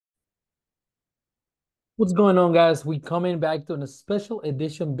What's going on, guys? We coming back to a special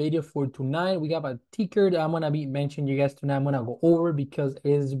edition video for tonight. We got a ticker that I'm gonna be mentioning you guys tonight. I'm gonna go over because it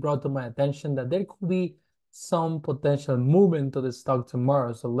is brought to my attention that there could be some potential movement to the stock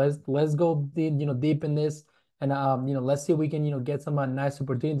tomorrow. So let's go deep, deep in this, and let's see if we can get some nice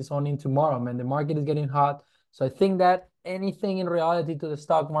opportunities on in tomorrow. Man, the market is getting hot, so I think that anything in reality to the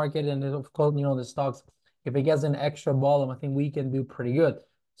stock market and of course the stocks, if it gets an extra volume, I think we can do pretty good.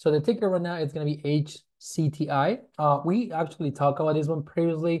 So the ticker right now is going to be HCTI. We actually talked about this one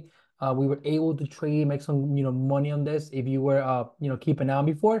previously. We were able to trade, make some money on this. If you were keeping on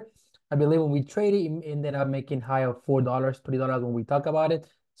before, I believe when we traded, it ended up making high of $4, $3 when we talk about it.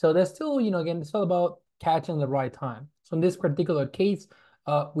 So there's still again, it's all about catching the right time. So in this particular case,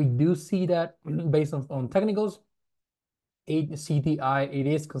 we do see that based on technicals, HCTI, it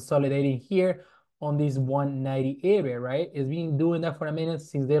is consolidating here on this 190 area, right? It's been doing that for a minute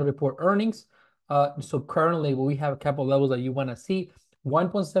since they report earnings. So currently, we have a couple levels that you want to see.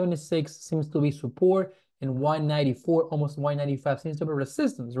 1.76 seems to be support, and 194, almost 195 seems to be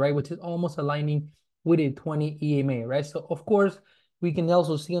resistance, right? Which is almost aligning with a 20 EMA, right? So of course, we can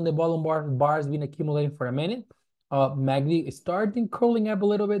also see on the bottom bars been accumulating for a minute. MACD is starting curling up a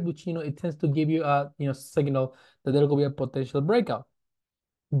little bit, which it tends to give you a signal that there will be a potential breakout.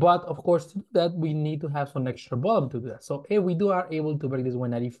 But of course, to do that, we need to have some extra volume to do that. So if we are able to break this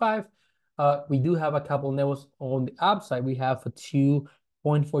 195, we do have a couple levels on the upside. We have a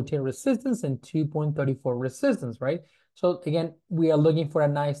 2.14 resistance and 2.34 resistance, right? So again, we are looking for a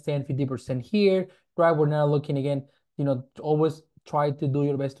nice 10, 50% here, right? We're now looking again, always try to do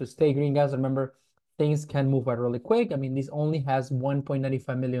your best to stay green, guys. Remember, things can move out really quick. I mean, this only has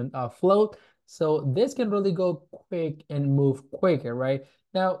 1.95 million float. So this can really go quick and move quicker, right?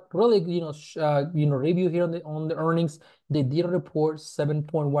 Now, really, review here on the earnings. They did report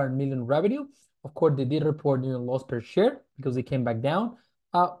 7.1 million revenue. Of course, they did report loss per share because they came back down.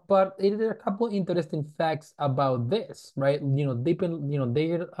 But there are a couple of interesting facts about this, right? They're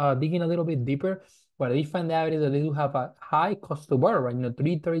digging a little bit deeper. What they find out is that they do have a high cost to borrow, right?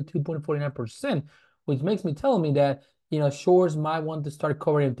 332.49%, which makes me tell me that shorts might want to start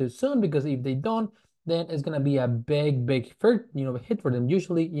covering too soon, because if they don't, then it's gonna be a big hit for them.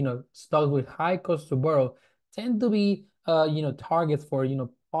 Usually, stocks with high cost to borrow tend to be targets for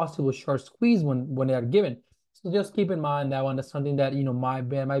possible short squeeze when they are given. So just keep in mind that one. That's something that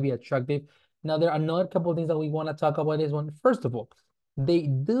might be attractive. Now there are another couple of things that we want to talk about this one. First of all, they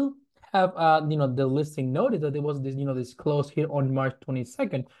do have the listing notice that there was this close here on March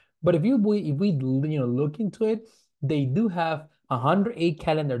 22nd. But if we look into it, they do have 108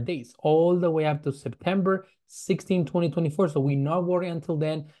 calendar days all the way up to September 16, 2024. So we not worry until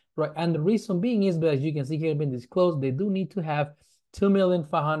then, right? And the reason being is, but as you can see here, been disclosed, they do need to have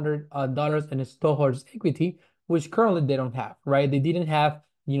 $2,500,000 in stockholders' equity, which currently they don't have, right? They didn't have,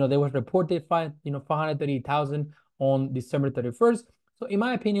 they was reported 530,000 on December 31st. So in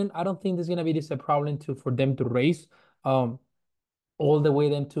my opinion, I don't think there's gonna be this a problem for them to raise all the way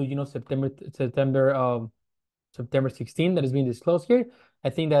then to September 16 that is being disclosed here. I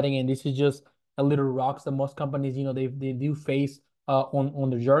think that again, this is just a little rocks that most companies, they do face on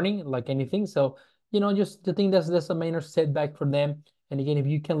their journey, like anything. So, just the thing that's a minor setback for them. And again, if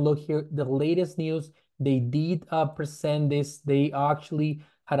you can look here, the latest news, they did present this. They actually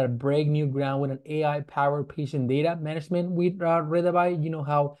had a break new ground with an AI-powered patient data management. We read about,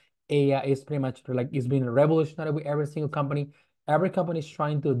 how AI is pretty much like it's been revolutionary with every single company. Every company is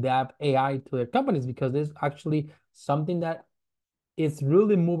trying to adapt AI to their companies, because there's actually something that is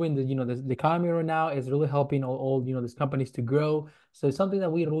really moving the economy right now. Is really helping all these companies to grow. So it's something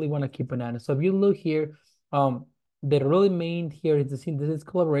that we really want to keep an eye on. So if you look here, the really main here is this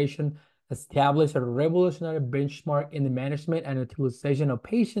collaboration established a revolutionary benchmark in the management and utilization of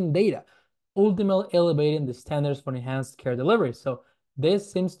patient data, ultimately elevating the standards for enhanced care delivery. So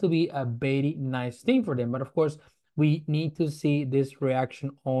this seems to be a very nice thing for them. But of course, we need to see this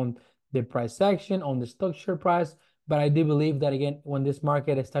reaction on the price action, on the stock share price. But I do believe that, again, when this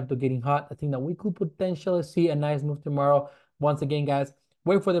market starts to getting hot, I think that we could potentially see a nice move tomorrow. Once again, guys,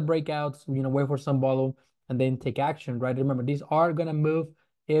 wait for the breakouts, wait for some volume, and then take action, right? Remember, these are going to move.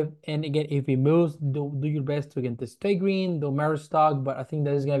 If it moves, do your best to again to stay green, don't mirror stock. But I think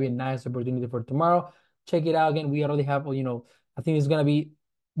that is going to be a nice opportunity for tomorrow. Check it out again. We already have, I think it's going to be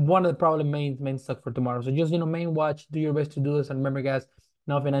one of the probably main stuff for tomorrow. So just main watch, do your best to do this, and remember, guys,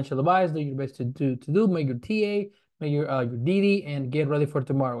 no financial advice. Do your best to do. Make your TA, make your DD, and get ready for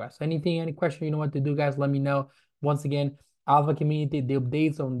tomorrow, guys. Any question, you know what to do, guys. Let me know. Once again, Alpha Community, the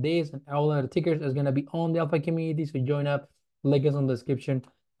updates on this and all the tickers is gonna be on the Alpha Community. So join up. Link is on the description.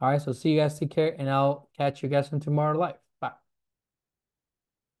 All right, so see you guys, take care, and I'll catch you guys in tomorrow live.